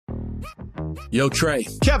Yo, Trey.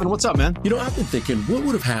 Kevin, what's up, man? You know, I've been thinking, what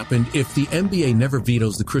would have happened if the NBA never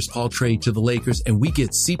vetoes the Chris Paul trade to the Lakers and we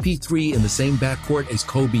get CP3 in the same backcourt as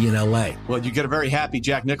Kobe in LA? Well, you get a very happy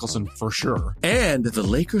Jack Nicholson for sure. And the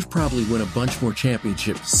Lakers probably win a bunch more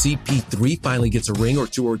championships. CP3 finally gets a ring or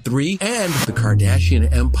two or three, and the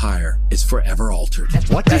Kardashian empire is forever altered.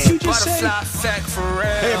 What did you just say?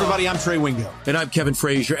 Hey, everybody, I'm Trey Wingo. And I'm Kevin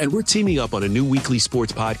Frazier, and we're teaming up on a new weekly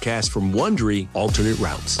sports podcast from Wondery, Alternate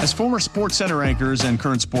Routes. As former Sports Center anchors and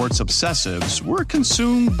current sports obsessives, we're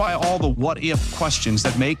consumed by all the what-if questions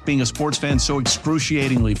that make being a sports fan so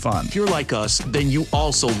excruciatingly fun. If you're like us, then you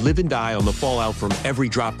also live and die on the fallout from every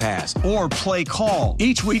drop pass. Or play call.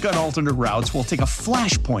 Each week on Alternate Routes, we'll take a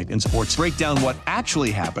flashpoint in sports, break down what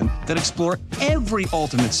actually happened, then explore every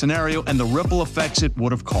alternate scenario and the ripple effects it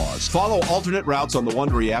would have caused. Follow Alternate Routes on the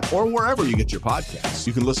Wondery app or wherever you get your podcasts.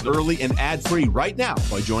 You can listen early and ad-free right now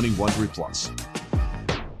by joining Wondery Plus.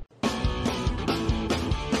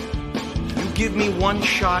 Give me one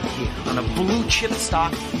shot here on a blue chip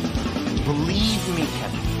stock. Believe me,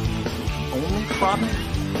 Kevin, the only problem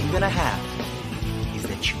you're gonna have is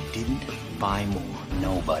that you didn't buy more.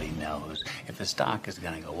 Nobody knows if the stock is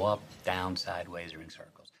gonna go up, down, sideways, or in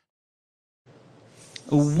circles.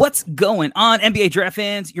 What's going on, NBA draft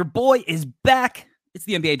fans? Your boy is back. It's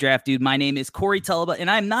the NBA draft dude. My name is Corey Tulaba,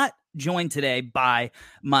 and I'm not joined today by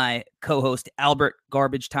my co-host Albert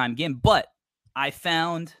Garbage Time Gim, but I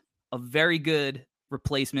found a very good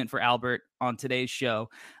replacement for Albert on today's show.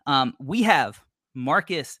 We have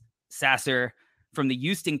Marcus Sasser from the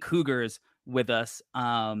Houston Cougars with us.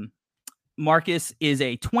 Marcus is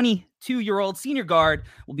a 22-year-old senior guard,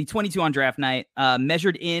 will be 22 on draft night,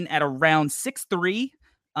 measured in at around 6'3"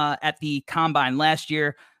 at the combine last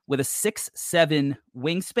year with a 6'7"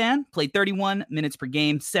 wingspan, played 31 minutes per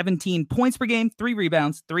game, 17 points per game, 3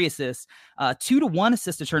 rebounds, 3 assists, 2-to-1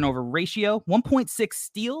 assist to turnover ratio, 1.6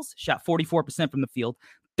 steals, shot 44% from the field,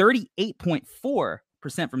 38.4%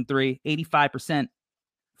 from three, 85%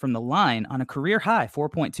 from the line on a career high,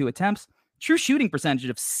 4.2 attempts, true shooting percentage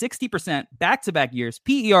of 60% back-to-back years,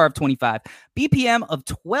 PER of 25, BPM of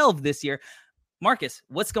 12 this year. Marcus,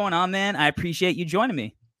 what's going on, man? I appreciate you joining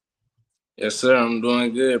me. Yes, sir. I'm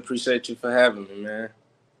doing good. Appreciate you for having me, man.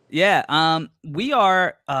 Yeah, we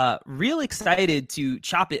are real excited to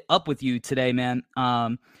chop it up with you today, man.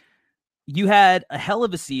 You had a hell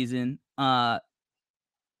of a season. Have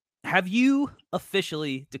you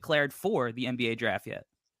officially declared for the NBA draft yet?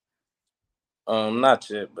 Not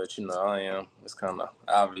yet, but I am. It's kind of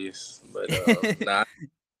obvious, but nah,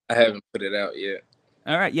 I haven't put it out yet.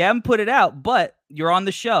 All right, you haven't put it out, but you're on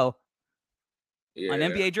the show. Yeah, on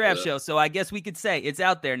NBA draft show, so I guess we could say it's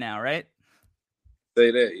out there now, right?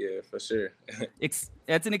 Say that, yeah, for sure.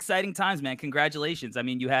 That's an exciting times, man. Congratulations. I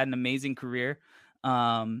mean, you had an amazing career,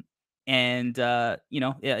 and you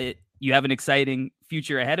have an exciting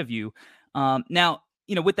future ahead of you. Now,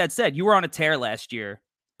 with that said, you were on a tear last year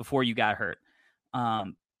before you got hurt,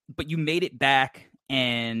 but you made it back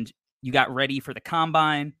and you got ready for the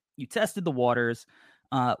combine. You tested the waters.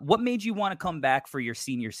 What made you want to come back for your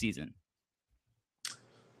senior season?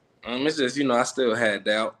 It's just, I still had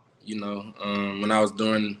doubt, when I was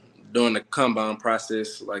doing the combine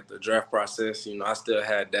process, like the draft process, I still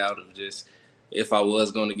had doubt of just if I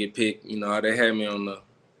was going to get picked. They had me on a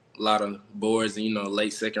lot of boards and,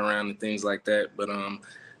 late second round and things like that. But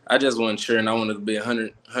I just wasn't sure, and I wanted to be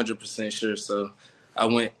 100% sure. So I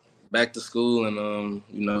went back to school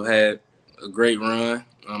and, had a great run,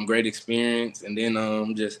 great experience. And then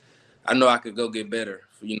I know I could go get better,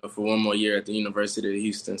 for one more year at the University of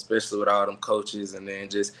Houston, especially with all them coaches, and then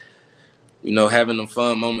just, having them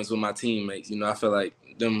fun moments with my teammates. I feel like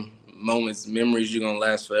them moments, memories, you're going to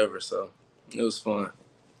last forever. So it was fun.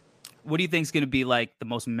 What do you think is going to be like the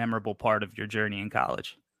most memorable part of your journey in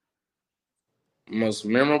college? Most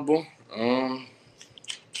memorable?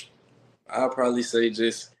 I'll probably say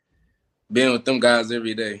just being with them guys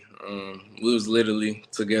every day. We was literally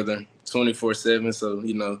together 24/7. So,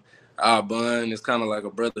 our bond is kind of like a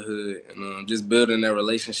brotherhood, and just building that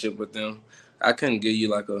relationship with them. I couldn't give you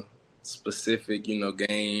like a specific,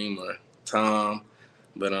 game or time,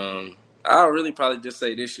 but I'll really probably just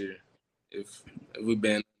say this year, if we've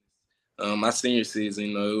been my senior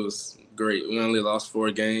season, it was great. We only lost 4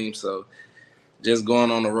 games, so just going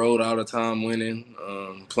on the road all the time, winning,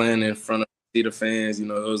 playing in front of the fans, it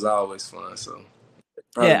was always fun. So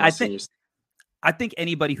yeah, I think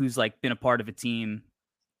anybody who's like been a part of a team,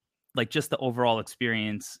 like just the overall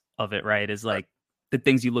experience of it, right, is like the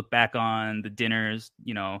things you look back on, the dinners,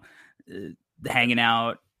 the hanging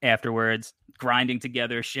out afterwards, grinding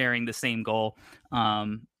together, sharing the same goal.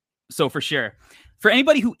 So for sure, for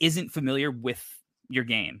anybody who isn't familiar with your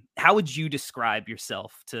game, how would you describe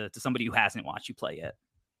yourself to somebody who hasn't watched you play yet?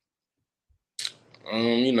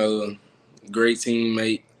 Great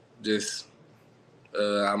teammate. Just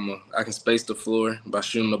I can space the floor by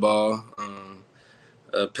shooting the ball.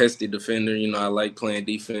 A pesky defender. I like playing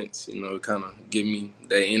defense. It kind of give me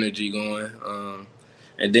that energy going.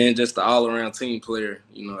 And then just the all around team player.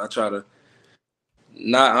 I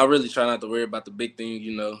really try not to worry about the big things.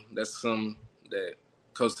 That's something that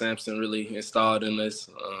Coach Sampson really installed in us.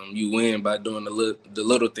 You win by doing the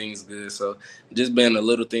little things good. So just being a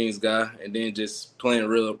little things guy, and then just playing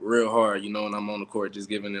real hard. When I'm on the court, just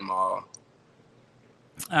giving them all.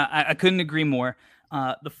 I couldn't agree more.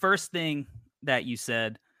 The first thing that you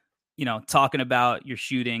said, talking about your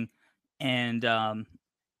shooting, and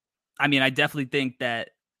I definitely think that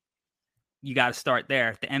you got to start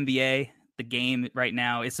there. The NBA, the game right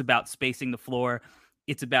now, it's about spacing the floor.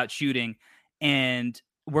 It's about shooting. And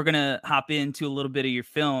we're going to hop into a little bit of your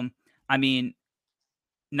film.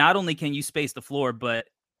 Not only can you space the floor, but,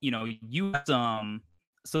 you have some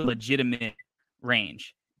legitimate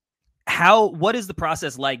range. What is the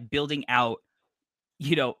process like building out,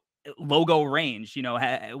 logo range?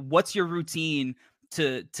 What's your routine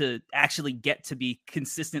to actually get to be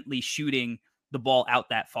consistently shooting the ball out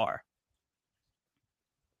that far?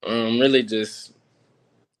 Really just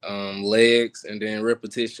legs and then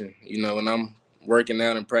repetition. When I'm working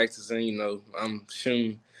out and practicing, I'm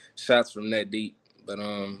shooting shots from that deep. But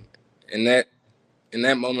in that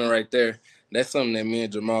moment right there, that's something that me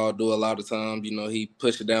and Jamal do a lot of times. He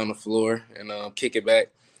push it down the floor and kick it back.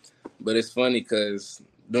 But it's funny because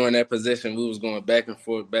during that possession, we was going back and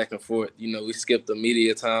forth. We skipped the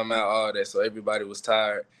media timeout, all that, so everybody was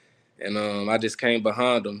tired. And I just came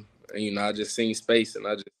behind them, and I just seen space, and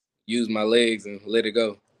I just used my legs and let it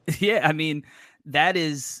go. Yeah, that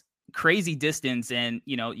is crazy distance, and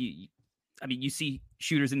you see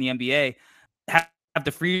shooters in the NBA have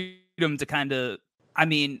the freedom to kind of.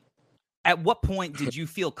 At what point did you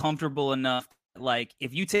feel comfortable enough, like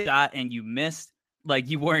if you take a shot and you missed, like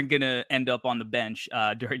you weren't gonna end up on the bench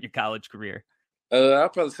during your college career? I'll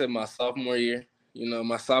probably say my sophomore year.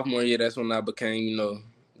 My sophomore year, that's when I became,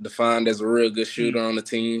 defined as a real good shooter on the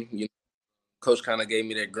team. Coach kind of gave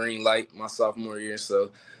me that green light my sophomore year.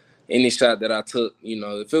 So any shot that I took,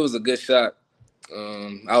 if it was a good shot,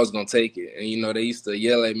 I was going to take it. And, they used to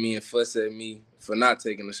yell at me and fuss at me for not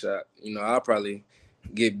taking the shot. I'll probably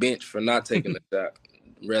get benched for not taking the shot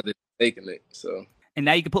rather than taking it. So. And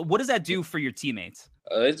now you can what does that do for your teammates?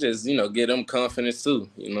 It just, get them confidence too,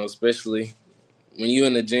 especially when you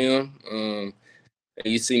in the gym and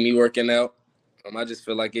you see me working out. I just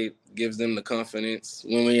feel like it gives them the confidence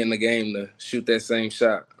when we're in the game to shoot that same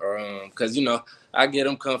shot. Or because, I get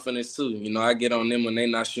them confidence too. I get on them when they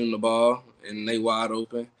not shooting the ball and they wide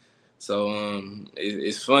open. So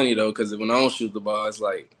it's funny, though, because when I don't shoot the ball, it's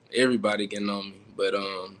like everybody getting on me. But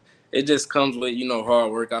it just comes with,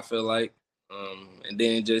 hard work, I feel like. And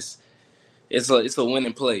then just it's a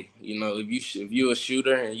winning play. If you're a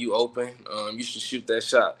shooter and you open, you should shoot that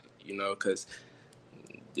shot, because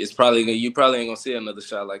you probably ain't gonna see another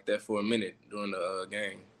shot like that for a minute during the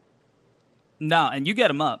game. No, and you get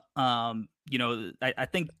them up. I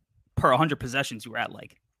think per 100 possessions you were at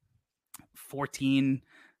like 14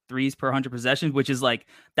 threes per 100 possessions, which is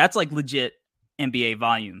that's legit NBA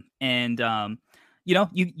volume. And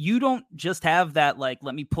you don't just have that let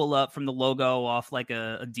me pull up from the logo off like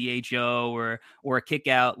a DHO or a kick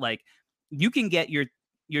out. You can get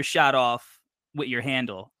your shot off with your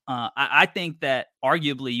handle. I think that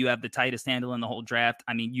arguably you have the tightest handle in the whole draft.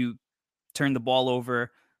 You turn the ball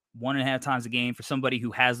over 1.5 times a game for somebody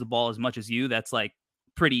who has the ball as much as you. That's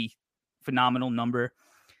pretty phenomenal number.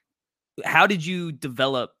 How did you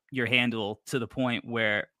develop your handle to the point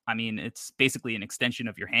where, it's basically an extension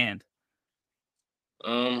of your hand?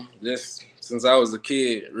 Just since I was a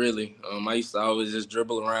kid, really. I used to always just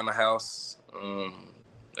dribble around the house.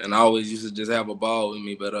 And I always used to just have a ball with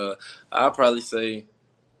me. But I'll probably say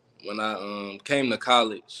when I came to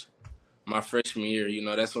college, my freshman year,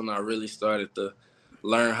 that's when I really started to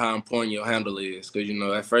learn how important your handle is. Because,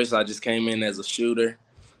 at first I just came in as a shooter,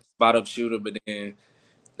 spot-up shooter, but then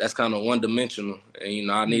that's kind of one-dimensional.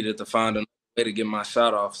 And, I needed to find a way to get my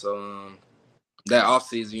shot off. So that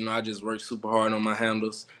offseason, I just worked super hard on my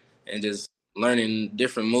handles and just learning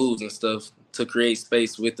different moves and stuff to create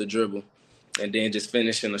space with the dribble and then just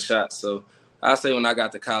finishing the shot. So I say when I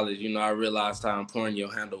got to college, I realized how important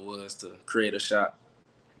your handle was to create a shot.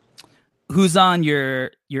 Who's on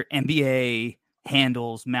your NBA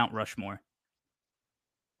handles Mount Rushmore?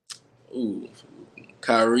 Ooh,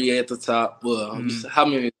 Kyrie at the top. Well, how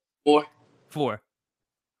many 4. 4.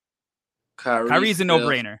 Kyrie, Kyrie's a Steph.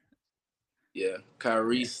 no-brainer. Yeah,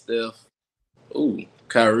 Kyrie, Steph. Ooh,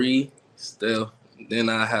 Kyrie, Steph. Then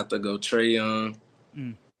I have to go Trae Young.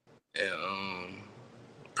 And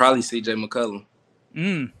probably CJ McCollum.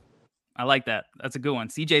 I like that. That's a good one.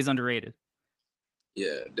 CJ's underrated.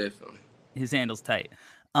 Yeah, definitely. His handle's tight.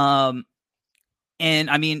 And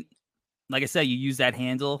I mean, like I said, you use that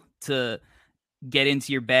handle to get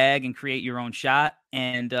into your bag and create your own shot.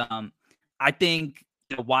 And I think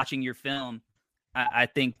watching your film, I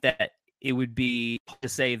think that it would be to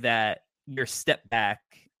say that your step back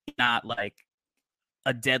is not like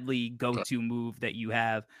a deadly go-to move that you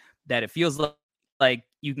have, that it feels like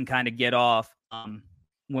you can kind of get off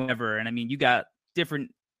whenever. And I mean, you got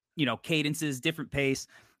different, cadences, different pace.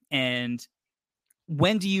 And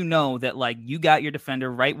when do you know that like you got your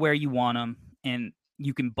defender right where you want him and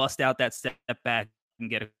you can bust out that step back and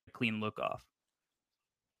get a clean look off?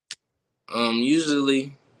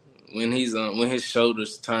 Usually when his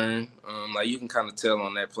shoulders turn, like you can kind of tell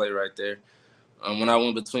on that play right there. When I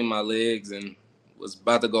went between my legs and was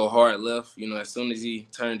about to go hard left, as soon as he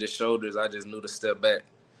turned his shoulders, I just knew to step back.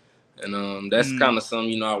 And that's kind of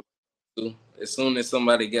something, I do. As soon as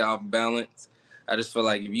somebody get off balance, I just feel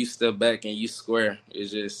like if you step back and you square,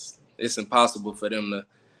 it's impossible for them to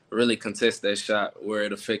really contest that shot where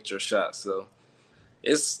it affects your shot. So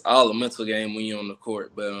it's all a mental game when you're on the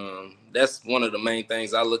court. But that's one of the main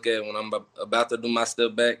things I look at when I'm about to do my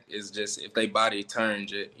step back is just if they body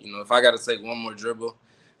turns it. If I got to take one more dribble,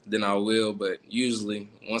 then I will. But usually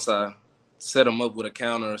once I set them up with a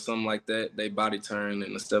counter or something like that, they body turn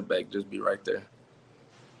and the step back just be right there.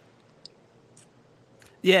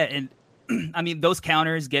 Yeah, and I mean those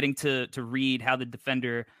counters, getting to read how the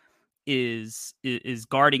defender is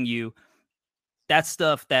guarding you, that's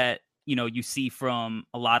stuff that you see from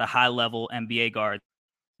a lot of high level NBA guards.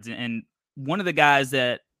 And one of the guys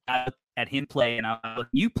that I look at him play and I look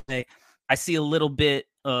at you play, I see a little bit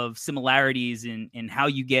of similarities in how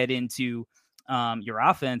you get into your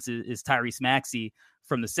offense is Tyrese Maxey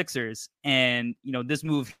from the Sixers. And this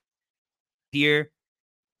move here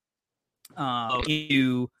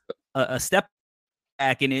into a step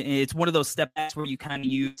back, and it's one of those step backs where you kind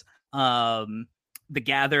of use the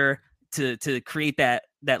gather to create that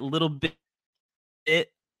little bit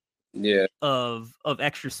of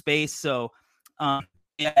extra space. So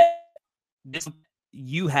this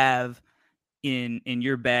you have in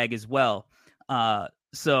your bag as well.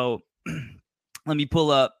 So let me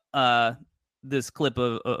pull up this clip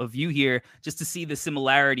of you here just to see the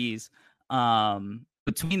similarities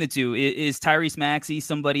between the two. Is Tyrese Maxey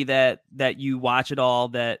somebody that you watch at all,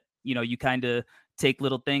 that you kind of take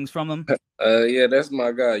little things from him? Yeah, that's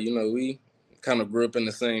my guy. We kind of grew up in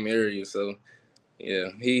the same area, so yeah,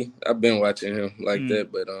 I've been watching him like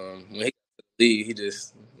that. But when he got to the league, he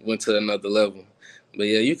just went to another level. But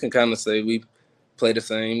yeah, you can kind of say we play the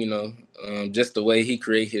same. Just the way he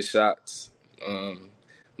create his shots.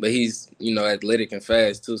 But he's athletic and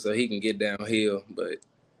fast too, so he can get downhill. But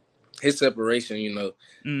his separation,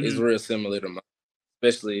 is real similar to mine,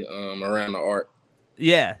 especially around the arc.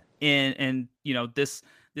 Yeah, and this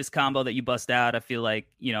combo that you bust out, I feel like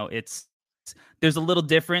there's a little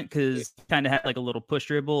different because kind of had like a little push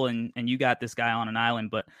dribble, and you got this guy on an island,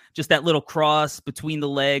 but just that little cross between the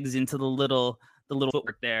legs into the little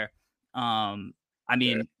footwork there. I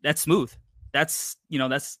mean, that's smooth. That's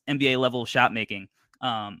that's NBA level shot making.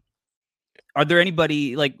 Are there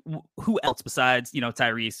anybody like who else besides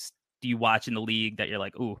Tyrese do you watch in the league that you're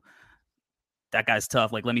like, ooh, that guy's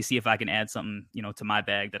tough? Like, let me see if I can add something, to my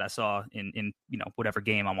bag that I saw in whatever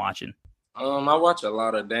game I'm watching. I watch a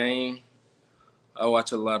lot of Dame. I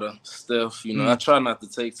watch a lot of Steph. I try not to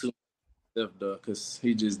take too much Steph though, because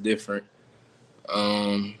he just different.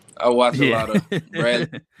 I watch a lot of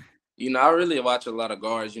Bradley. I really watch a lot of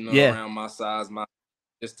guards. Around my size,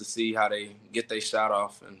 just to see how they get their shot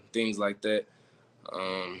off and things like that.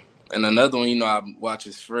 And another one, I watch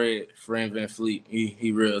is Fred VanVleet.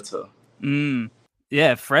 He real tough.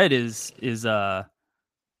 Yeah, Fred is I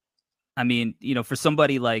mean, for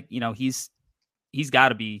somebody like, he's got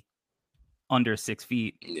to be under 6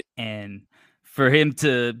 feet. Yeah. And for him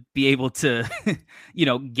to be able to,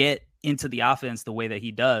 get into the offense the way that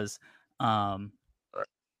he does,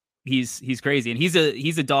 he's crazy. And he's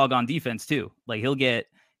a dog on defense too. Like he'll get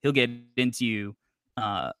into you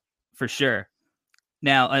for sure.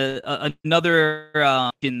 Now,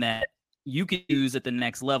 another in that you can use at the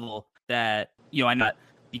next level that, I not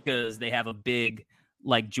because they have a big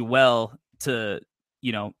like Joel to,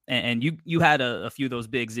 and you had a few of those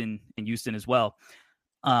bigs in Houston as well.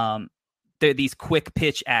 They're these quick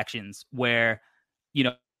pitch actions where,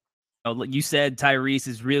 you said Tyrese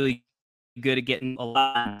is really good at getting a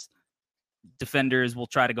lot. Defenders will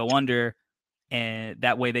try to go under, and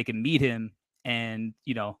that way they can meet him. And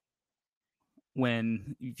if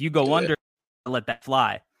you go under, let that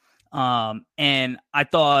fly. And I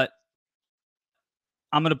thought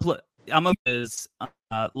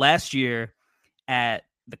last year at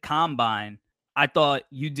the combine, I thought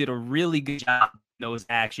you did a really good job in those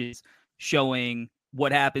actions, showing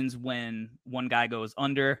what happens when one guy goes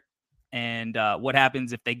under and what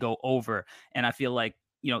happens if they go over. And I feel like,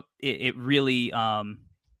 it really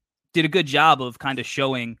did a good job of kind of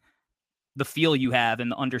showing the feel you have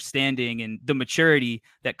and the understanding and the maturity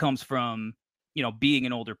that comes from, being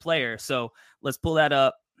an older player. So let's pull that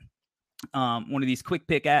up. One of these quick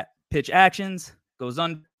pitch actions goes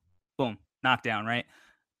on, boom, knockdown, right?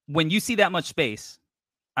 When you see that much space,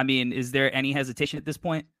 I mean, is there any hesitation at this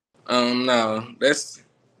point? No, that's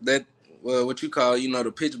what you call,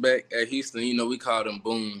 the pitch back at Houston, we call them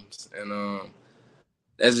booms. And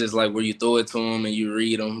that's just like where you throw it to them and you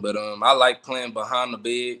read them. But I like playing behind the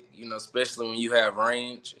big, especially when you have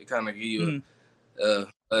range. It kind of give you an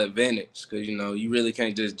advantage because, you really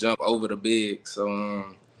can't just jump over the big. So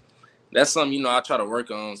that's something, I try to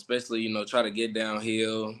work on, especially, try to get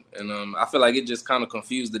downhill. And I feel like it just kind of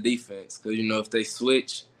confused the defense because, if they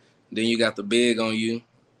switch, then you got the big on you.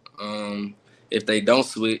 If they don't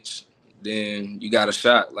switch, then you got a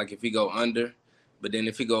shot. Like if you go under, but then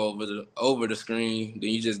if you go over the screen,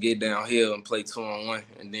 then you just get downhill and play 2-on-1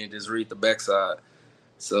 and then just read the backside.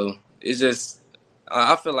 So it's just,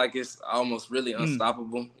 I feel like it's almost really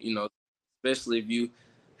unstoppable, especially if you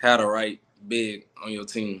had a right big on your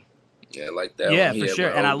team. Yeah, like that. Yeah, for sure.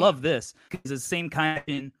 And I love this because the same kind of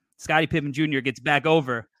thing, Scottie Pippen Jr. gets back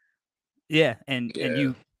over. Yeah, and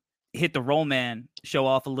you hit the roll man, show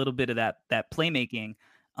off a little bit of that playmaking.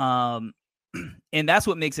 And that's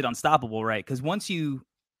what makes it unstoppable, right? Because once you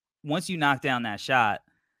knock down that shot,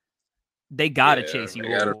 they gotta chase you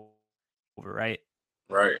over, right?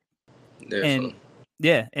 Right. Definitely.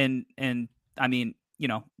 And I mean,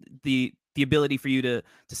 the ability for you to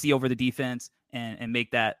see over the defense and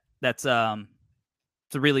make that's it's a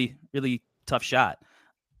really, really tough shot.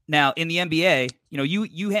 Now in the NBA,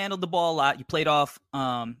 you handled the ball a lot. You played off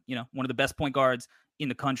one of the best point guards in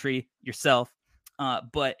the country yourself.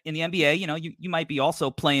 But in the NBA, you might be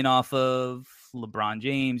also playing off of LeBron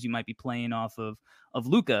James. You might be playing off of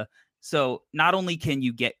Luka. So not only can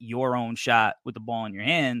you get your own shot with the ball in your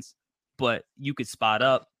hands, but you could spot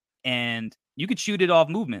up and you could shoot it off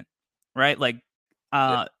movement, right? Like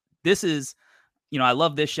this is, I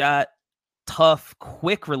love this shot. Tough,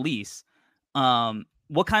 quick release.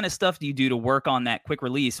 What kind of stuff do you do to work on that quick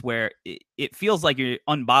release where it feels like you're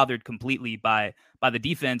unbothered completely by the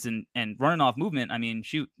defense and running off movement? I mean,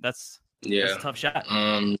 shoot, that's a tough shot.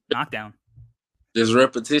 Knockdown. Just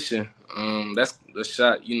repetition. That's the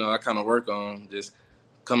shot, I kind of work on, just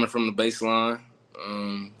coming from the baseline,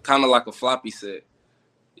 kind of like a floppy set.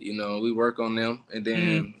 We work on them. And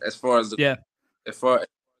then as far as the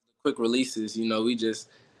quick releases,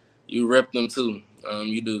 you rep them too.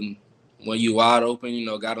 You do when you wide open,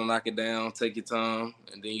 got to knock it down, take your time,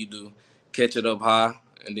 and then you do catch it up high,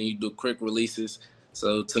 and then you do quick releases.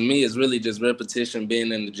 So to me, it's really just repetition,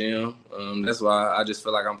 being in the gym. That's why I just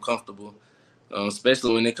feel like I'm comfortable,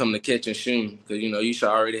 especially when they come to catch and shoot, because, you should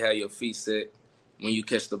already have your feet set when you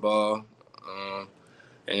catch the ball.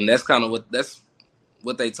 And that's kind of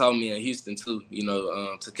what they taught me in Houston too,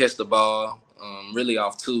 to catch the ball really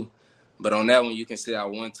off two. But on that one, you can say I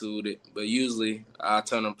want to, but usually I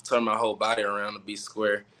turn my whole body around to be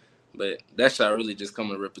square. But that shot really just come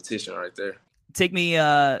with repetition right there. Take me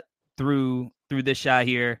through this shot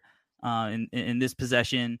here in this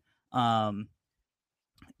possession. I mean,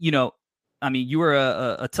 you were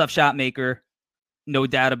a tough shot maker, no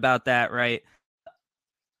doubt about that, right?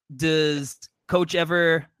 Does coach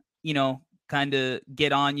ever, kind of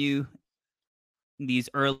get on you in these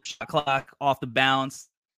early shot clock off the bounce?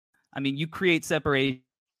 I mean, you create separation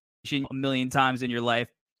a million times in your life,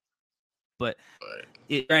 but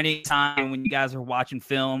is there any time when you guys are watching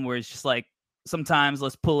film where it's just like, sometimes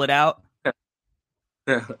let's pull it out?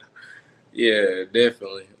 Yeah,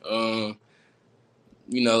 definitely.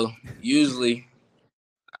 Usually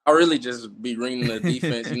I really just be reading the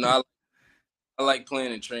defense. I like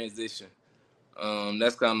playing in transition.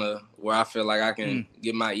 That's kind of where I feel like I can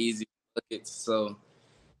get my easy buckets. So,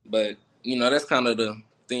 but, that's kind of the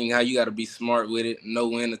thing, how you got to be smart with it, know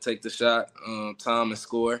when to take the shot, time and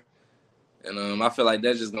score. And I feel like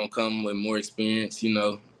that's just going to come with more experience,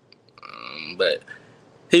 but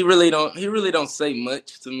he really don't say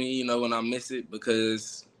much to me, when I miss it,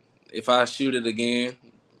 because if I shoot it again,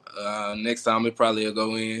 Next time it probably will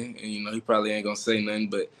go in, and he probably ain't gonna say nothing.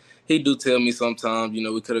 But he do tell me sometimes,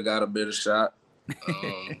 we could have got a better shot,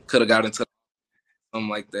 could have got into something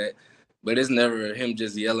like that. But it's never him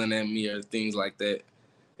just yelling at me or things like that.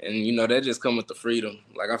 And that just come with the freedom.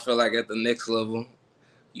 Like I feel like at the next level,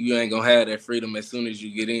 you ain't gonna have that freedom as soon as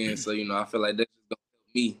you get in. So I feel like that's just gonna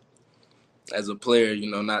help me as a player.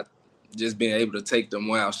 Not just being able to take them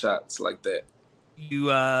wild shots like that.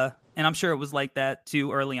 And I'm sure it was like that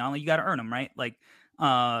too early on. Like, you got to earn them, right? Like,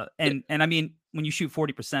 and I mean, when you shoot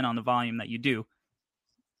 40% on the volume that you do,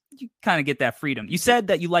 you kind of get that freedom. You said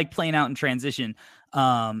that you like playing out in transition.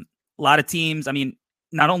 A lot of teams, I mean,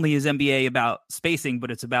 not only is NBA about spacing, but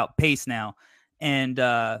it's about pace now. And,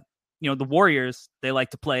 the Warriors, they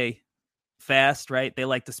like to play fast, right? They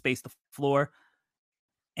like to space the floor.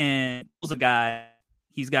 And there's a guy,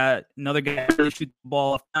 he's got another guy to shoot the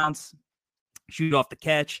ball off bounce, shoot off the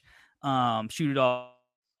catch, shoot it off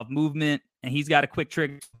of movement, and he's got a quick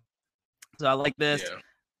trigger. So I like this.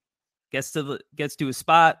 Yeah. Gets to his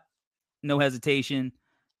spot, no hesitation,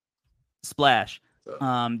 splash.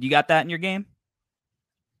 You got that in your game?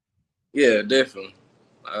 Yeah, definitely.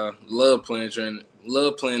 Love playing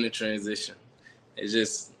the transition. It's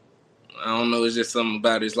just, I don't know, it's just something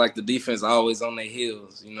about it. It's like the defense always on their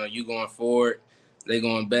heels. You going forward, they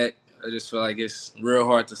going back. I just feel like it's real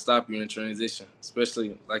hard to stop you in transition,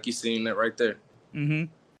 especially like you seen that right there. Mm-hmm.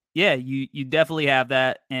 Yeah, you definitely have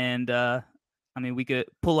that. And, I mean, we could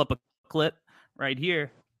pull up a clip right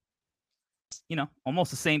here.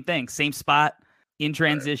 Almost the same thing. Same spot, in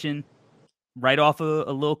transition, right off a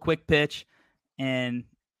little quick pitch, and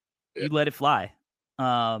you let it fly.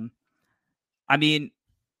 I mean,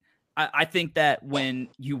 I think that when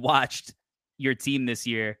you watched your team this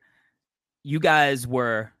year, you guys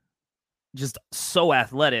were just so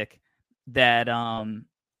athletic that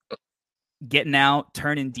getting out,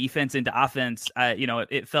 turning defense into offense,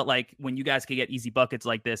 it felt like when you guys could get easy buckets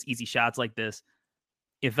like this, easy shots like this,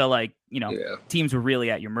 it felt like, teams were really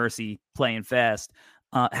at your mercy playing fast.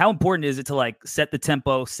 How important is it to like set the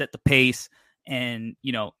tempo, set the pace, and,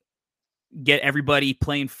 get everybody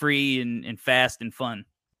playing free and fast and fun?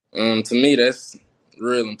 To me, that's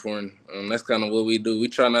real important. That's kind of what we do. We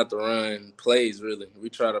try not to run plays, really. We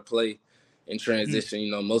try to play in transition,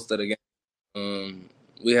 most of the game.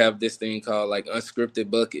 We have this thing called like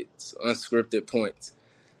unscripted buckets, unscripted points.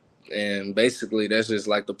 And basically that's just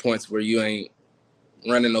like the points where you ain't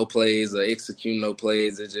running no plays or executing no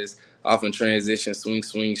plays. It's just off in transition,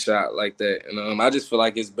 swing shot like that. And I just feel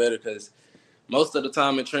like it's better because most of the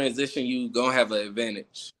time in transition, you going to have an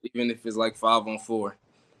advantage, even if it's like 5-on-4.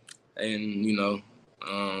 And,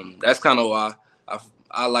 that's kind of why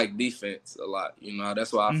I like defense a lot.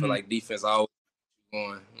 That's why I feel like defense always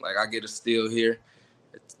going. Like I get a steal here,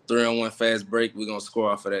 3-on-1 fast break, we're going to score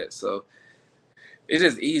off of that. So it's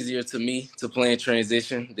just easier to me to play in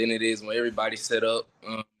transition than it is when everybody's set up,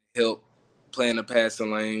 help playing the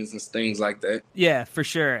passing lanes and things like that. Yeah, for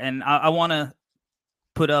sure. And I want to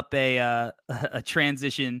put up a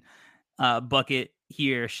transition bucket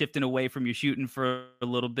here, shifting away from your shooting for a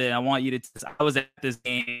little bit. I want you to. I was at this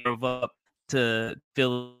game, drove up to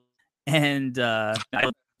Philly, and I have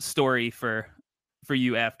a story for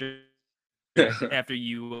you after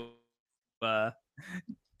you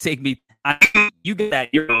take me. You get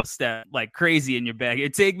that Euro step like crazy in your bag. You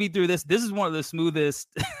take me through this. This is one of the smoothest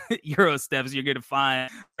Euro steps you're gonna find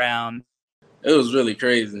around. It was really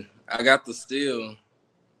crazy. I got the steal,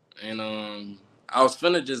 and I was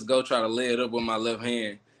finna just go try to lay it up with my left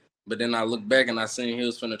hand, but then I looked back and I seen he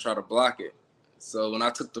was finna try to block it. So when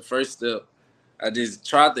I took the first step, I just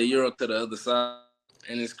tried the Euro to the other side,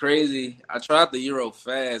 and it's crazy. I tried the Euro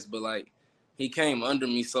fast, but like he came under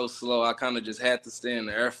me so slow, I kind of just had to stay in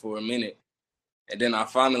the air for a minute. And then I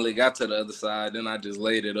finally got to the other side, then I just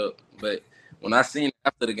laid it up. But when I seen it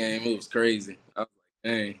after the game, it was crazy. I was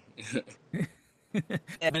like, dang.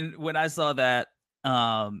 And when I saw that,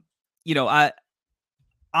 I'm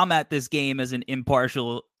at this game as an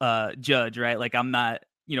impartial judge, right? Like I'm not,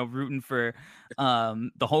 rooting for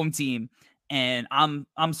the home team, and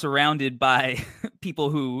I'm surrounded by people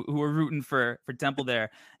who are rooting for Temple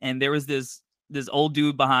there. And there was this old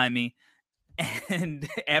dude behind me, and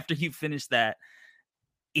after you finished that,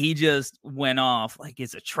 he just went off like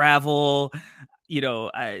it's a travel.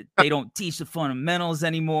 They don't teach the fundamentals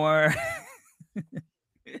anymore.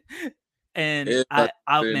 And I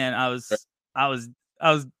was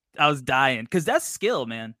dying because that's skill,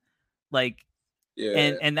 man. Like,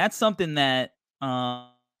 yeah. And that's something that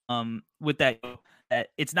with that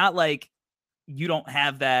it's not like you don't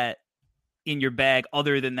have that in your bag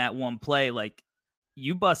other than that one play. Like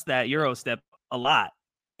you bust that Euro step a lot,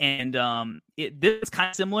 And this is kind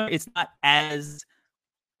of similar. It's not as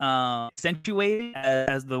accentuated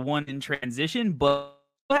as the one in transition, but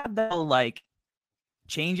you have that like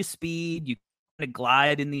change of speed. You kind of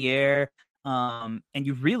glide in the air, and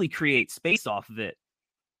you really create space off of it.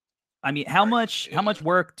 I mean, how much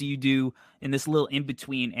work do you do in this little in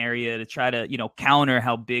between area to try to counter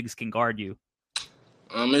how bigs can guard you?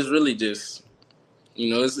 It's really just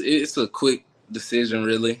it's a quick decision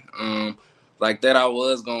really. Like that I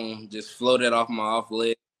was gonna just float it off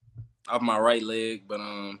my right leg, but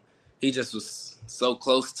he just was so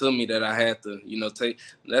close to me that I had to take.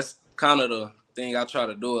 That's kind of the thing I try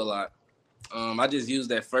to do a lot. I just use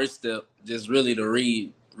that first step just really to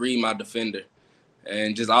read my defender,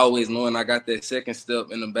 and just always knowing I got that second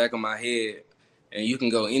step in the back of my head, and you can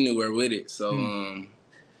go anywhere with it. So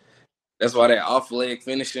that's why that off leg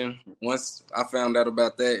finishing. Once I found out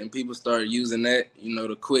about that, and people started using that,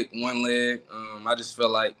 the quick one leg, I just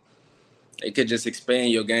felt like it could just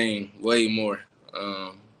expand your game way more.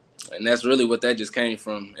 And that's really what that just came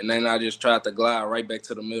from. And then I just tried to glide right back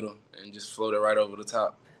to the middle and just float it right over the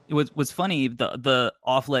top. It was funny, the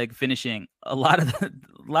off leg finishing. A lot of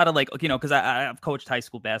like, because I've coached high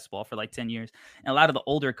school basketball for like 10 years, and a lot of the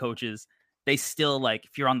older coaches, they still like,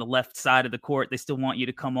 if you're on the left side of the court, they still want you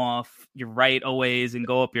to come off your right always and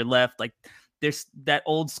go up your left. Like there's that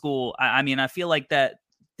old school. I mean, I feel like that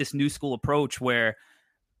this new school approach where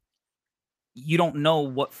you don't know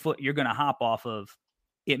what foot you're going to hop off of,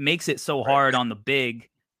 it makes it so hard on the big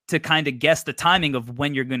to kind of guess the timing of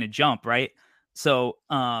when you're going to jump. Right. So,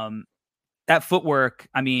 that footwork,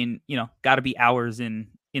 I mean, got to be hours in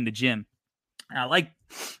the gym. And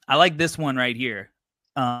I like this one right here.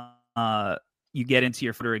 You get into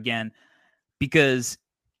your footer again, because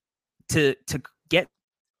to get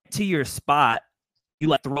to your spot, you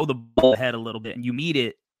like throw the ball ahead a little bit, and you meet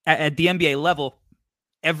it at the NBA level.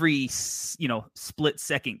 Every split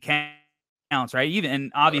second counts, right? Even,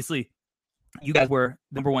 and obviously, you guys were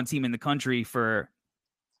number one team in the country for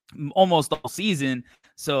almost all season.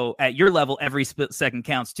 So at your level, every split second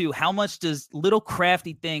counts too. How much does little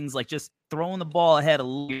crafty things like just throwing the ball ahead a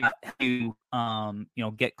little to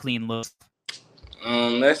get clean looks?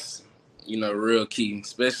 That's real key.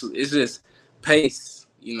 Especially, it's just pace.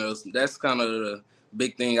 That's kind of the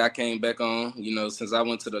big thing I came back on. Since I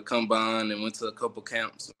went to the combine and went to a couple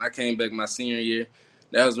camps, I came back my senior year.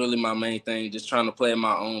 That was really my main thing, just trying to play at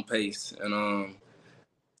my own pace. And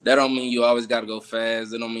that don't mean you always got to go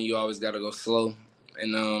fast. That don't mean you always got to go slow.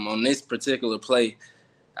 And on this particular play,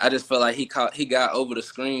 I just felt like he got over the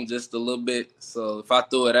screen just a little bit. So if I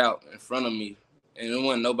threw it out in front of me, and there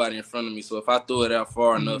wasn't nobody in front of me, so if I threw it out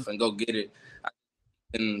far enough and go get it, I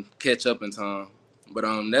can catch up in time. But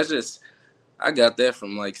that's just, I got that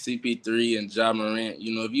from like CP3 and Ja Morant.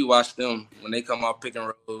 If you watch them, when they come off pick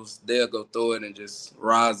and rolls, they'll go throw it and just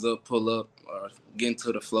rise up, pull up, or get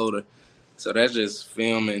into the floater. So that's just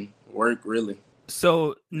film and work, really.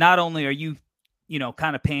 So not only are you,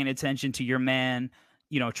 kind of paying attention to your man,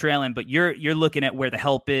 trailing, but you're looking at where the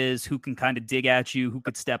help is, who can kind of dig at you, who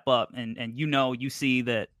could step up, and you see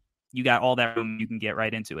that you got all that room, you can get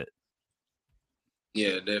right into it.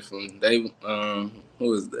 Yeah, definitely. They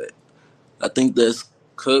who is that? I think that's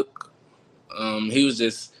Cook. He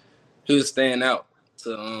was staying out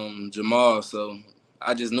to Jamal, so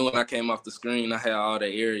I just knew when I came off the screen, I had all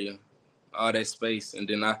that area, all that space, and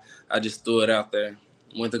then I just threw it out there,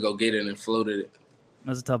 went to go get it and floated it. That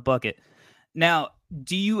was a tough bucket. Now,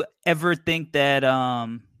 do you ever think that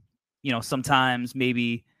sometimes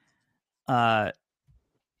maybe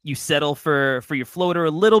you settle for your floater a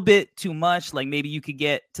little bit too much, like maybe you could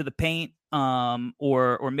get to the paint,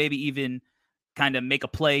 or maybe even kind of make a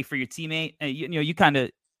play for your teammate? You kind of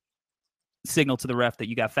signal to the ref that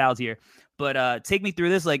you got fouled here, but take me through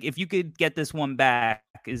this. Like, if you could get this one back,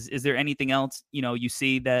 is there anything else you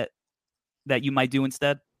see that you might do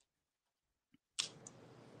instead?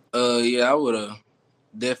 Yeah, I would have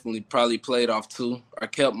definitely probably played off two. I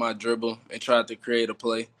kept my dribble and tried to create a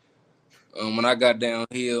play. When I got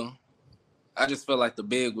downhill, I just felt like the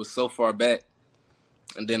big was so far back,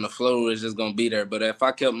 and then the floater was just gonna be there. But if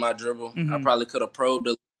I kept my dribble, I probably could have probed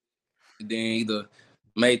it, and then either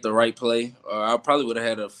made the right play, or I probably would have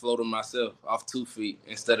had a floater myself off 2 feet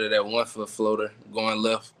instead of that 1 foot floater going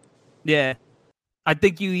left. Yeah, I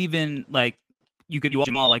think you even like you could do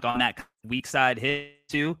Jamal like on that weak side hit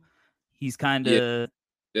too. He's kind of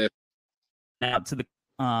out to the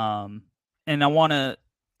and I want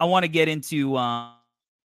to get into your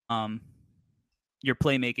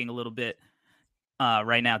playmaking a little bit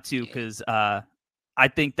right now too, because I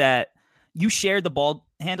think that you share the ball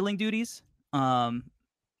handling duties.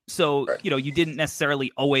 So, Right. you didn't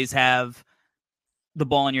necessarily always have the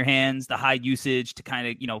ball in your hands, the high usage to kind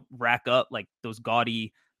of, rack up like those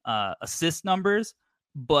gaudy assist numbers.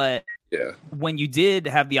 But Yeah. when you did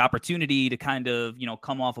have the opportunity to kind of,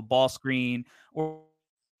 come off a ball screen or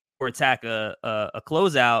attack a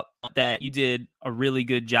closeout, that you did a really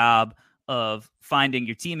good job of finding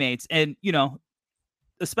your teammates. And,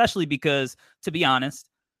 especially because, to be honest,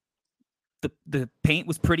 the paint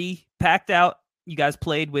was pretty packed out. You guys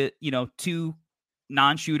played with, two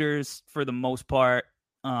non-shooters for the most part.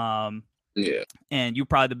 Yeah. And you're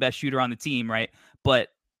probably the best shooter on the team, right? But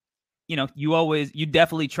you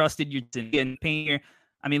definitely trusted your paint here.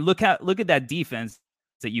 I mean, look at that defense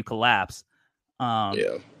that you collapse.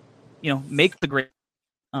 Yeah. Make the great.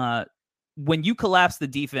 When you collapse the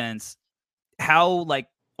defense, how like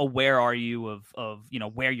aware are you of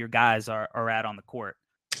where your guys are at on the court?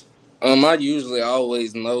 I usually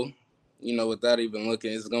always know, without even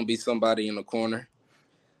looking, it's gonna be somebody in the corner.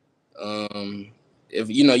 If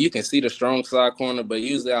you can see the strong side corner, but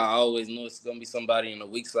usually I always know it's gonna be somebody in the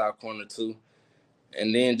weak side corner too.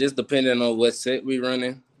 And then just depending on what set we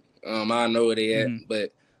running, I know where they at. Mm-hmm.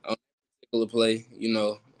 But on particular play,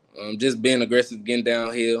 just being aggressive, getting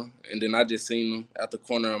downhill, and then I just seen them at the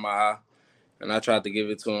corner of my eye, and I tried to give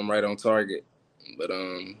it to them right on target. But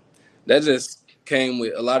that just came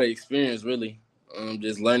with a lot of experience, really.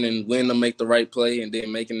 Just learning when to make the right play and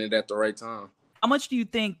then making it at the right time. How much do you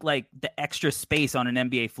think like the extra space on an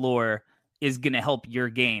NBA floor is going to help your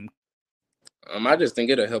game? I just think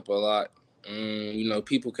it'll help a lot.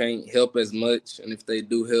 People can't help as much, and if they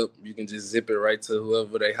do help, you can just zip it right to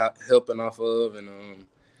whoever they helping off of, and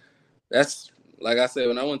that's like I said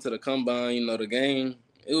when I went to the combine. The game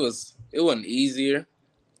it wasn't easier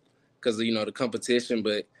because of the competition,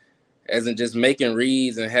 but as in just making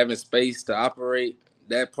reads and having space to operate,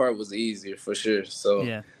 that part was easier for sure. So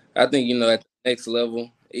Yeah. I think at the next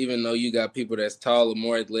level, even though you got people that's taller,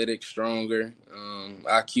 more athletic, stronger,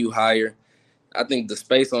 IQ higher, I think the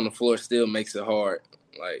space on the floor still makes it hard,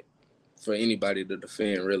 like for anybody to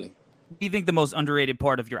defend, really. What do you think the most underrated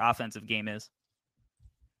part of your offensive game is?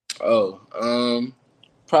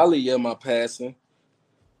 Probably my passing.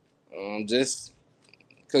 Just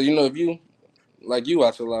because if you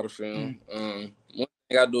watch a lot of film, one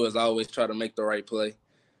thing I do is I always try to make the right play.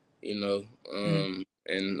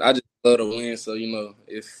 And I just love to win. So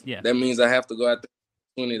if that means I have to go out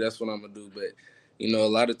there 20, that's what I'm gonna do. But a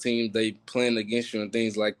lot of teams they playing against you and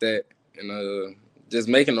things like that, and just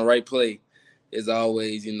making the right play is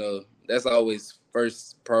always that's always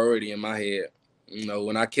first priority in my head.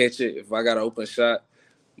 When I catch it, if I got an open shot,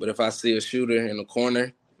 but if I see a shooter in the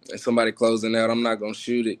corner and somebody closing out, I'm not gonna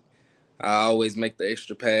shoot it. I always make the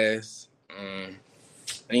extra pass, and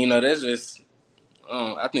that's just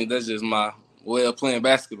I think that's just my way of playing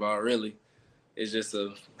basketball. Really, it's just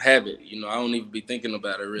a habit. I don't even be thinking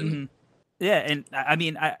about it really. Mm-hmm. Yeah, and I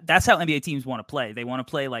mean that's how NBA teams want to play. They want to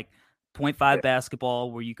play like 0.5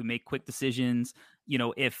 basketball where you can make quick decisions.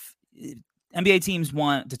 If NBA teams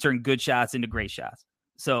want to turn good shots into great shots.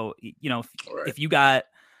 So, if you got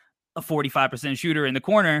a 45% shooter in the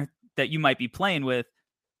corner that you might be playing with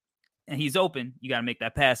and he's open, you got to make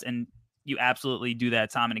that pass. And you absolutely do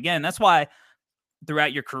that time and again. That's why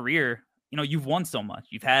throughout your career, you've won so much.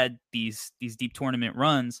 You've had these deep tournament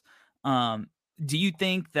runs. Do you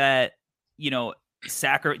think that,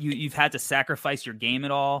 you've had to sacrifice your game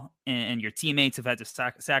at all, and your teammates have had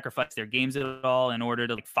to sacrifice their games at all in order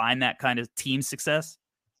to find that kind of team success?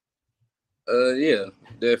 Yeah,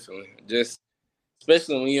 definitely. Just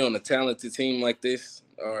especially when you're on a talented team like this,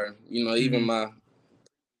 or even my,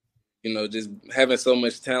 just having so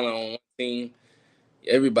much talent on one team,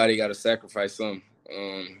 everybody got to sacrifice something,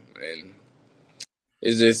 and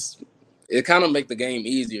it kind of make the game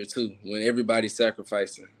easier too when everybody's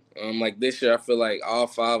sacrificing. Like this year, I feel like all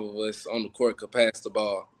 5 of us on the court could pass the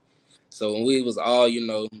ball. So when we was all,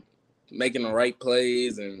 making the right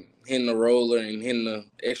plays and hitting the roller and hitting the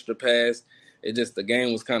extra pass, the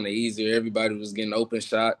game was kind of easier. Everybody was getting open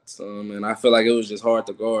shots, and I feel like it was just hard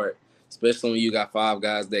to guard, especially when you got 5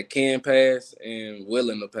 guys that can pass and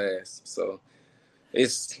willing to pass. So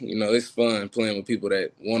it's fun playing with people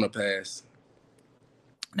that want to pass.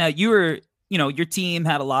 Now your team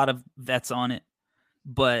had a lot of vets on it.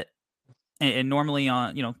 But and normally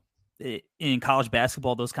on in college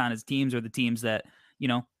basketball, those kind of teams are the teams that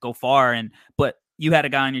go far. But you had a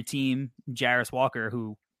guy on your team, Jarris Walker,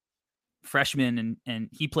 who freshman, and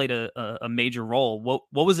he played a major role.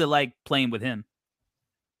 What was it like playing with him?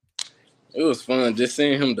 It was fun just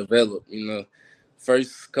seeing him develop.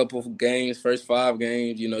 First couple of games, first 5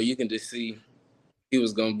 games, you can just see he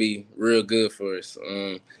was gonna be real good for us.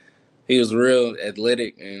 he was real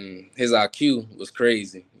athletic, and his IQ was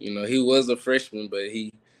crazy. You know, he was a freshman, but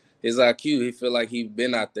his IQ, he feel like he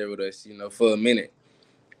been out there with us, you know, for a minute.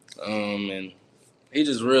 And he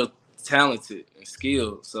just real talented and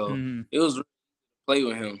skilled. So it was really play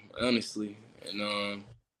with him, honestly. And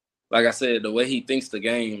like I said, the way he thinks the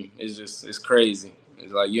game is just it's crazy.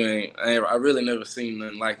 It's like I really never seen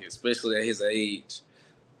nothing like it, especially at his age.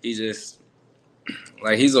 He just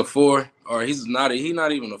like he's a four, or he's not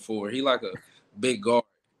even a four. He like a big guard.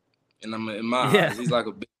 And I'm in my Yeah. eyes, he's like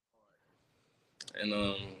a big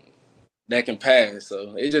and that can pass.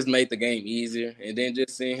 So it just made the game easier. And then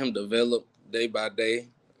just seeing him develop day by day,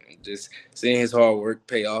 and just seeing his hard work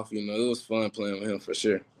pay off. You know, it was fun playing with him for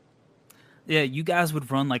sure. Yeah, you guys would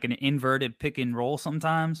run like an inverted pick and roll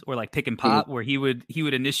sometimes, or like pick and pop, where he would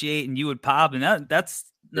initiate and you would pop, and that's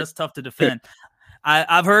tough to defend.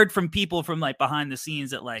 I've heard from people from like behind the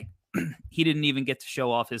scenes that like he didn't even get to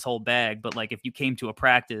show off his whole bag, but like if you came to a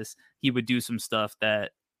practice, he would do some stuff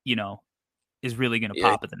that, you know, is really going to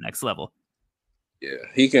pop at the next level. Yeah,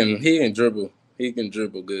 he can dribble. He can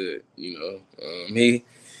dribble good, you know.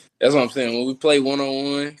 That's what I'm saying. When we play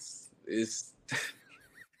one-on-ones, it's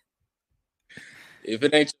if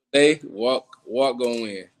it ain't your day, walk go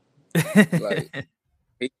in. Like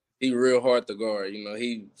he real hard to guard, you know.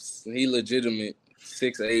 He legitimate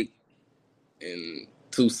 6'8" and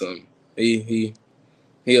 2 something. He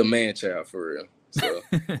a man child for real. So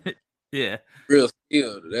yeah, real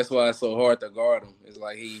skilled. That's why it's so hard to guard him. It's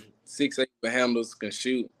like he 6'8" but handles, can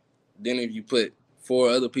shoot. Then if you put 4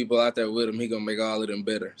 other people out there with him, he gonna make all of them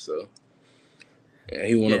better. So yeah,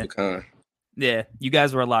 he one of a kind. Yeah, you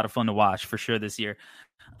guys were a lot of fun to watch for sure this year.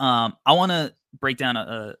 I want to break down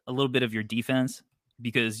a little bit of your defense,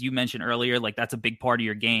 because you mentioned earlier, like that's a big part of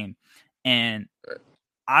your game. And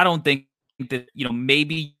I don't think that, you know,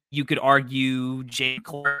 maybe you could argue Jay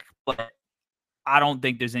Clark, but I don't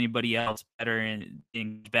think there's anybody else better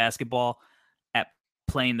in basketball at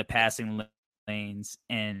playing the passing lanes,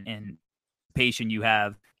 and patient you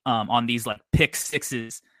have on these like pick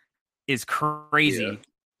sixes is crazy. Yeah.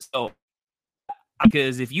 So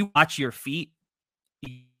because if you watch your feet,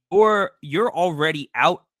 you're already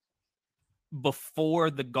out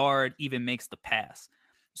before the guard even makes the pass.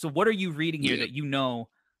 So what are you reading here that you know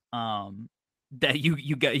that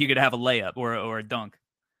you're gonna have a layup or a dunk?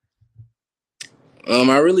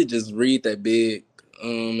 I really just read that big.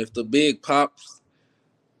 If the big pops,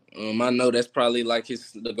 I know that's probably like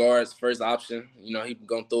the guard's first option. You know, he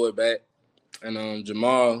gonna throw it back. And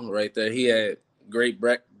Jamal right there, he had great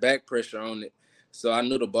back pressure on it. So I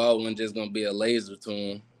knew the ball wasn't just gonna be a laser to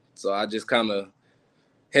him. So I just kind of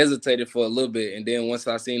hesitated for a little bit, and then once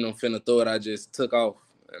I seen him finna throw it, I just took off.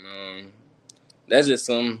 And that's just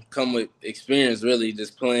some come with experience, really,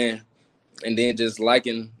 just playing, and then just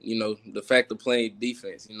liking, you know, the fact of playing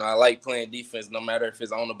defense. You know, I like playing defense no matter if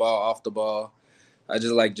it's on the ball, off the ball. I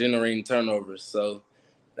just like generating turnovers. So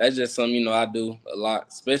that's just something, you know, I do a lot,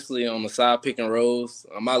 especially on the side pick and rolls.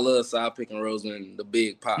 I love side pick and rolls when the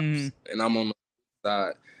big pops, and I'm on the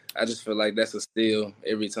side. I just feel like that's a steal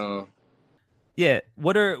every time. Yeah.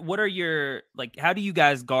 What are your, like, how do you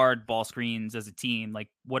guys guard ball screens as a team? Like,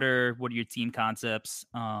 what are your team concepts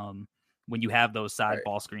when you have those side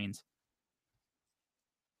ball screens?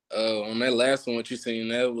 On that last one, what you seen,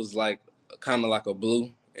 that was like kind of like a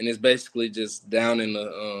blue, and it's basically just down in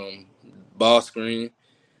the ball screen,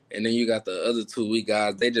 and then you got the other 2 weak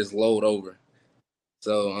guys. They just load over.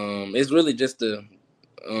 So it's really just to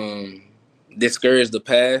discourage the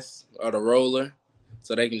pass or the roller,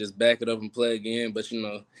 so they can just back it up and play again. But you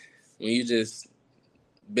know, when you just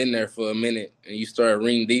been there for a minute and you start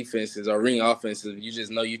ring defenses or ring offenses, you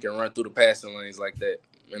just know you can run through the passing lanes like that.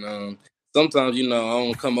 And sometimes, you know, I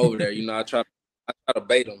don't come over there. You know, I try to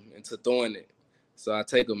bait them into throwing it, so I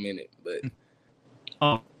take a minute. But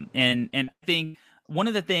and I think one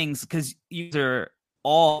of the things, because you are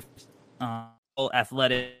all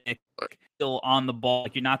athletic, still on the ball,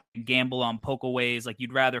 like you're not going to gamble on pokeaways. Like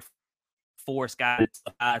you'd rather force guys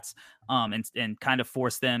and kind of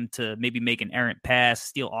force them to maybe make an errant pass,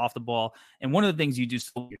 steal off the ball. And one of the things you do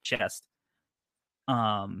is your chest.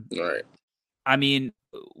 Right. I mean,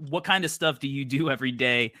 what kind of stuff do you do every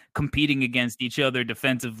day competing against each other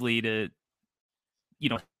defensively to, you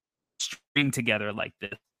know, string together like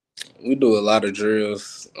this? We do a lot of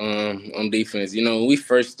drills on defense. You know, when we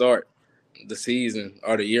first start the season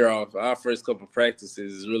or the year off, our first couple of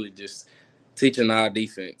practices is really just teaching our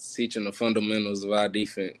defense, teaching the fundamentals of our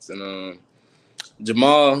defense. And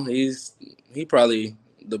Jamal, he probably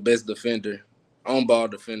the best defender, on-ball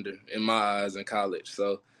defender in my eyes in college.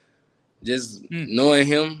 So just knowing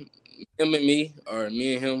him and me, or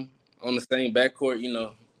me and him on the same backcourt, you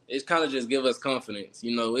know, it kind of just give us confidence.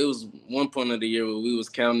 You know, it was one point of the year where we was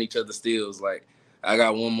counting each other's steals. Like, I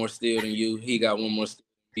got one more steal than you. He got one more steal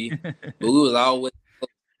than me. But we was always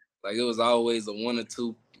like, it was always a 1 or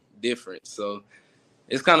 2 difference. So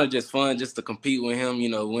it's kind of just fun just to compete with him, you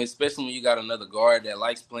know, especially when you got another guard that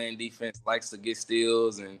likes playing defense, likes to get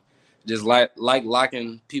steals, and just like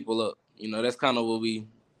locking people up. You know, that's kind of what we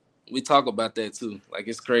talk about that too. Like,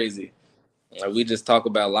 it's crazy. Like, we just talk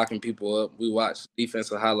about locking people up. We watch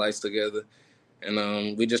defensive highlights together,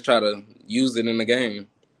 and we just try to use it in the game.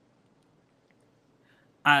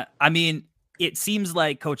 I mean, it seems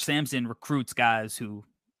like Coach Sampson recruits guys who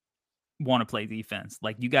want to play defense.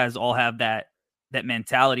 Like, you guys all have that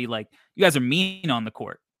mentality. Like, you guys are mean on the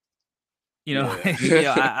court. You know,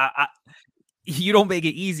 Yeah. you don't make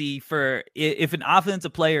it easy for, if an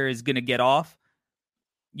offensive player is going to get off,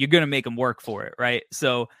 you're going to make them work for it, right?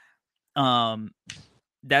 So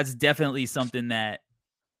that's definitely something that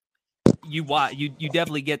you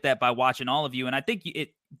definitely get that by watching all of you. And I think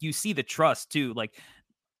you see the trust too, like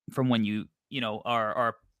from when you know,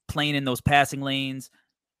 are playing in those passing lanes.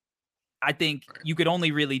 I think you could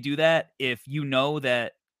only really do that if you know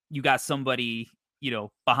that you got somebody, you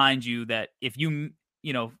know, behind you that if you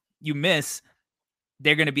miss,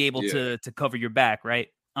 they're going to be able to cover your back. Right.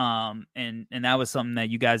 And that was something that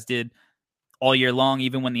you guys did all year long,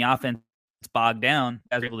 even when the offense bogged down,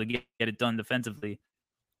 I was able to get it done defensively.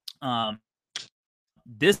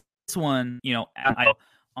 This one, you know,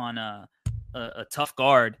 on a tough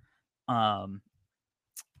guard,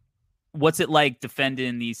 what's it like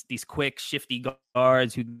defending these quick, shifty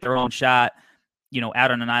guards who get their own shot, you know,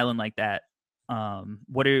 out on an island like that?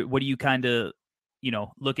 What are you kind of, you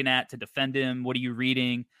know, looking at to defend him? What are you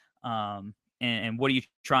reading? And what are you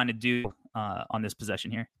trying to do on this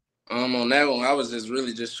possession here? On that one, I was just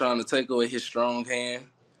really just trying to take away his strong hand.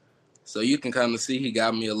 So you can kind of see he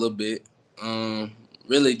got me a little bit.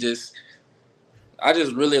 Really just, I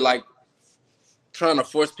just really like trying to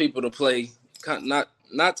force people to play,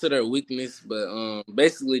 not to their weakness, but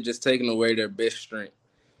basically just taking away their best strength.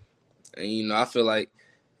 And, you know, I feel like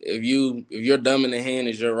if your dominant hand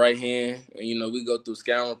is your right hand, and, you know, we go through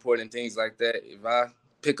scouting report and things like that, if I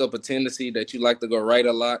pick up a tendency that you like to go right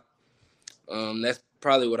a lot, that's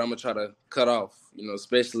probably what I'm going to try to cut off, you know,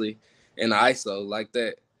 especially in the ISO like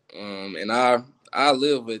that. And I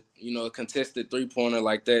live with, you know, a contested three-pointer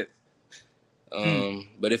like that.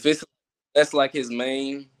 But if that's like his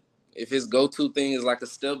main, if his go-to thing is like a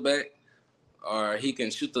step back, or he can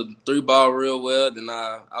shoot the 3-ball real well, then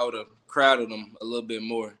I would have crowded him a little bit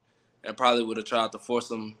more and probably would have tried to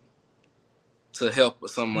force him to help or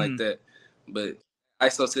something like that. But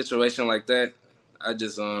ISO situation like that, I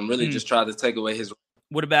just really just tried to take away his.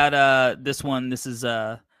 What about this one? This is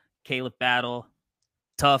Caleb Battle,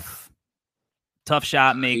 tough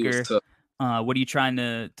shot maker. Tough. What are you trying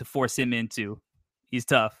to force him into? He's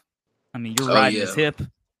tough. I mean, you're riding his hip.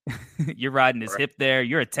 You're riding his hip there.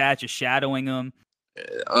 You're attached, you're shadowing him.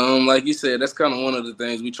 Like you said, that's kind of one of the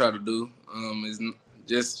things we try to do. Is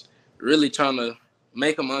just really trying to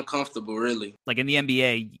make him uncomfortable. Really, like in the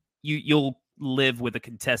NBA, you'll live with a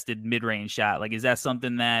contested mid-range shot. Like, is that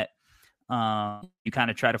something that you kind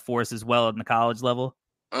of try to force as well at the college level?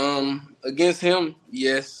 Against him,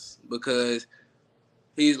 yes, because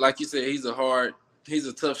he's, like you said, he's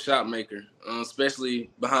a tough shot maker, especially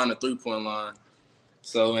behind the 3-point line.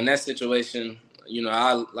 So in that situation, you know,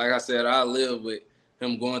 I live with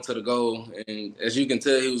him going to the goal, and as you can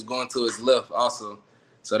tell, he was going to his left also.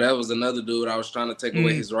 So that was another dude I was trying to take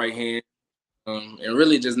away his right hand, and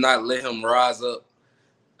really just not let him rise up,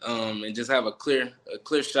 and just have a clear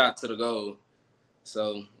shot to the goal.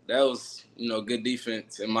 So that was, you know, good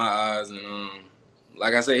defense in my eyes, and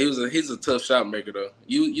like I said, he's a tough shot maker though.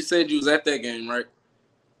 You said you was at that game, right?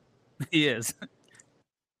 He is.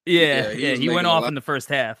 Yeah. He went off in the first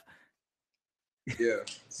half. Yeah,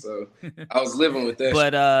 so I was living with that.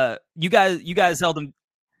 But you guys held him.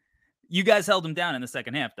 You guys held him down in the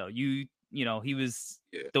second half, though. You know, he was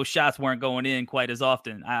those shots weren't going in quite as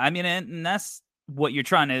often. I mean, and that's what you're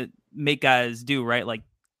trying to make guys do, right? Like,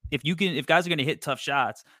 if guys are going to hit tough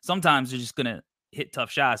shots, sometimes they're just going to hit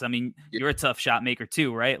tough shots. I mean, you're a tough shot maker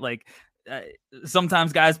too, right? Like,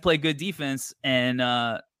 sometimes guys play good defense and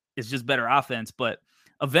it's just better offense, but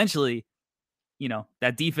eventually, you know,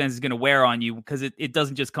 that defense is going to wear on you because it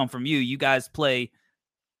doesn't just come from you. You guys play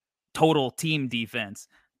total team defense,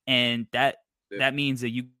 and that means that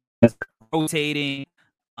you guys are rotating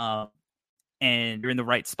and you're in the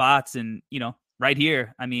right spots. And, you know, right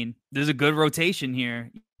here, I mean, there's a good rotation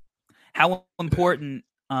here. How important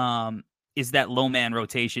is that low man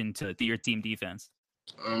rotation to your team defense?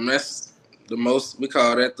 That's the most, we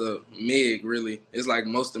call that the MIG, really. It's like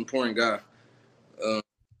most important guy.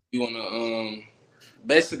 You want to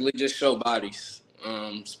basically just show bodies,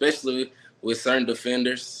 especially with certain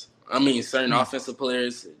defenders. I mean, certain offensive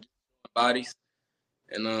players, bodies.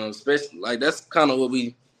 And especially, like, that's kind of what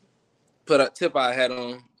we tip our hat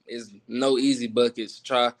on is no easy buckets.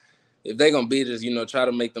 If they're going to beat us, try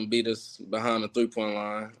to make them beat us behind the 3-point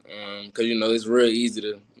line. Because, it's real easy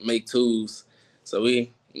to make twos. So when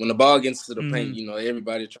the ball gets to the paint,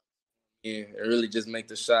 everybody tries and really just make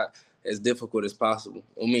the shot as difficult as possible.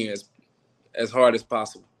 I mean, as hard as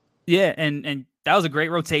possible. Yeah, and that was a great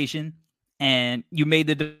rotation, and you made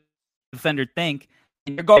the defender think.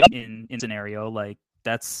 And you're going in scenario like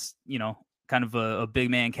that's kind of a big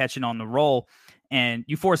man catching on the roll, and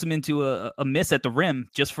you force him into a miss at the rim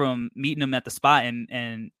just from meeting him at the spot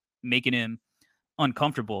and making him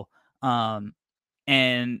uncomfortable.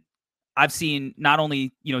 And I've seen not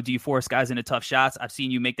only, do you force guys into tough shots, I've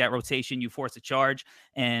seen you make that rotation, you force a charge.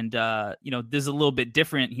 And, this is a little bit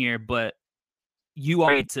different here, but you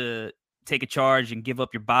are to take a charge and give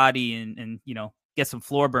up your body and get some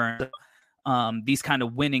floor burn. These kind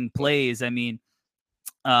of winning plays. I mean,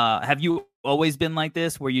 have you always been like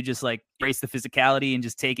this where you just like brace the physicality and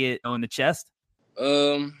just take it in the chest?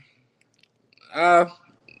 It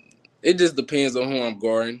just depends on who I'm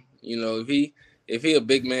guarding. If he a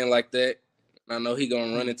big man like that, I know he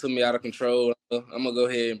gonna run into me out of control. I'm gonna go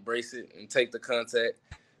ahead and brace it and take the contact.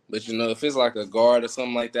 But if it's like a guard or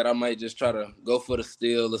something like that, I might just try to go for the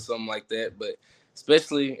steal or something like that. But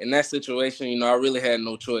especially in that situation, I really had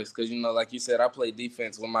no choice because like you said, I play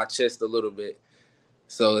defense with my chest a little bit.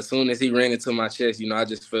 So as soon as he ran into my chest, I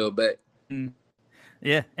just fell back.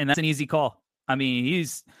 Yeah, and that's an easy call. I mean,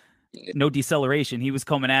 he's no deceleration. He was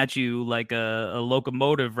coming at you like a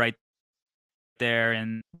locomotive right there,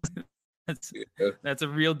 and that's a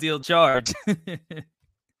real deal charge.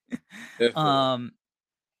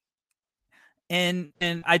 And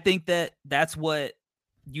I think that's what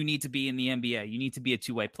you need to be in the NBA. You need to be a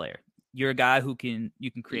two-way player. You're a guy who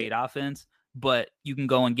you can create offense, but you can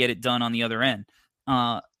go and get it done on the other end.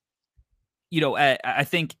 I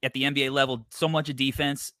think at the NBA level, so much of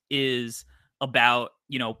defense is about,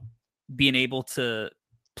 being able to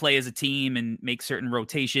play as a team and make certain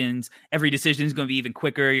rotations. Every decision is going to be even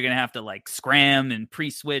quicker. You're going to have to like scram and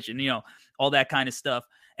pre-switch and, all that kind of stuff.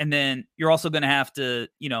 And then you're also going to have to,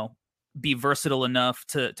 be versatile enough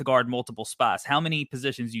to guard multiple spots. How many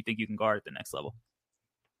positions do you think you can guard at the next level?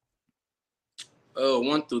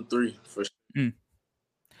 1 through 3 for sure.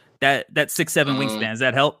 That 6'7" wingspan, does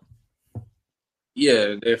that help?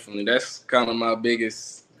 Yeah, definitely. That's kind of my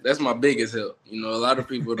biggest help. A lot of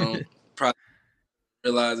people don't probably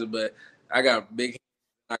realize it, but I got big hands,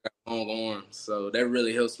 I got long arms. So that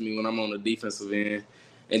really helps me when I'm on the defensive end.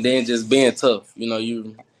 And then just being tough,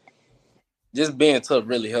 just being tough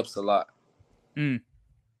really helps a lot.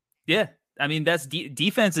 Yeah. I mean, that's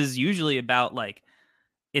defense is usually about like,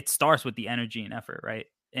 it starts with the energy and effort, right?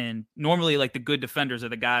 And normally like the good defenders are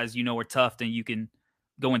the guys, are tough and you can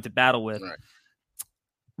go into battle with. Right.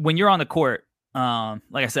 When you're on the court,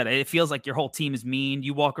 like I said, it feels like your whole team is mean.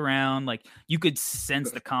 You walk around, like you could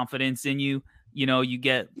sense the confidence in you. You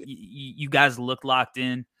guys look locked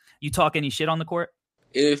in. You talk any shit on the court?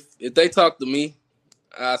 If they talk to me,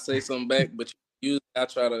 I say something back, but usually I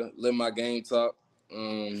try to let my game talk.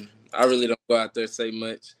 I really don't go out there and say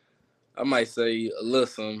much. I might say a little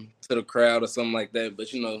something to the crowd or something like that, but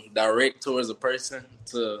direct towards a person,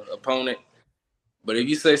 to opponent. But if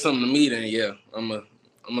you say something to me, then yeah, I'm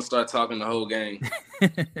gonna start talking the whole game.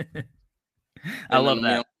 I love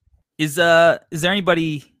that. Is there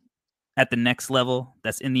anybody at the next level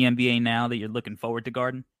that's in the NBA now that you're looking forward to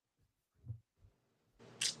guarding?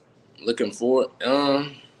 Looking forward,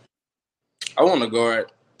 I want to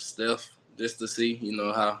guard Steph just to see,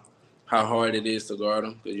 how hard it is to guard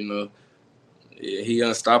him because he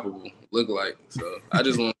unstoppable. Look like so. I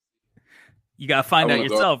just want. You gotta find out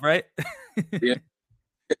yourself, right? Yeah.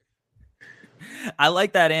 I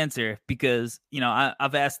like that answer because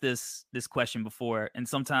I've asked this question before, and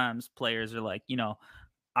sometimes players are like,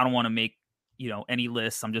 I don't want to make any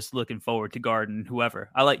lists. I'm just looking forward to guarding whoever.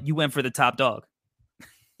 You went for the top dog.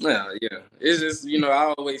 Yeah. It's just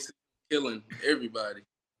I always see killing everybody.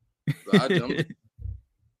 So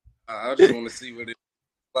I just want to see what it's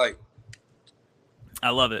like. I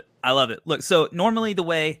love it. Look, so normally the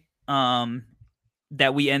way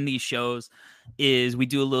that we end these shows is we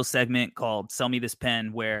do a little segment called Sell Me This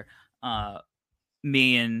Pen where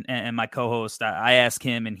me and my co-host, I ask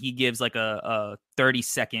him and he gives like a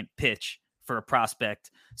 30-second pitch for a prospect.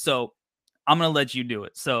 So I'm going to let you do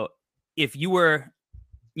it. So if you were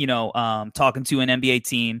talking to an NBA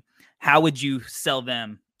team, how would you sell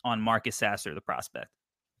them on Marcus Sasser, the prospect?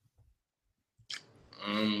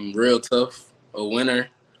 Real tough, a winner.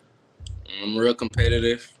 Real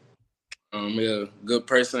competitive. He a good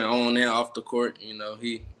person on and off the court. He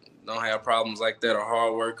don't have problems like that. A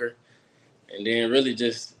hard worker, and then really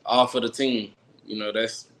just all for the team.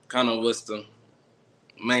 That's kind of what's the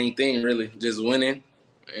main thing, really, just winning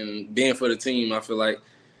and being for the team. I feel like,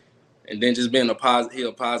 and then just being a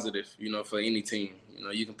positive. For any team.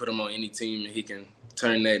 You can put him on any team, and he can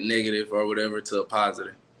turn that negative or whatever to a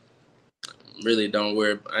positive. Really don't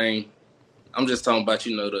worry. I'm just talking about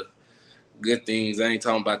the good things. I ain't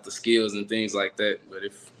talking about the skills and things like that. But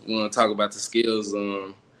if we want to talk about the skills,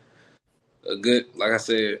 a good, like I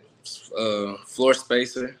said, floor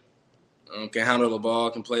spacer, can handle the ball,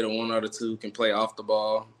 can play the 1 or the 2, can play off the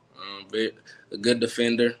ball, a good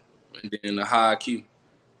defender, and then a high IQ.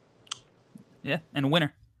 Yeah, and a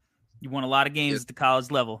winner. You won a lot of games at the college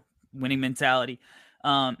level. Winning mentality.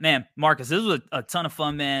 Man, Marcus, this was a ton of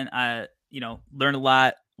fun, man. I learned a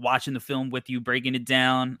lot watching the film with you, breaking it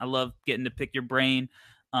down. I love getting to pick your brain.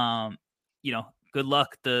 Good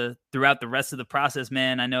luck throughout the rest of the process,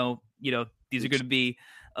 man. I know, these are going to be,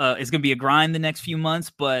 it's going to be a grind the next few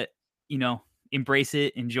months, but, embrace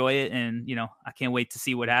it, enjoy it. And, I can't wait to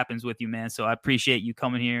see what happens with you, man. So I appreciate you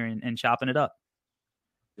coming here and chopping it up.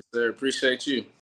 Yes, sir. Appreciate you.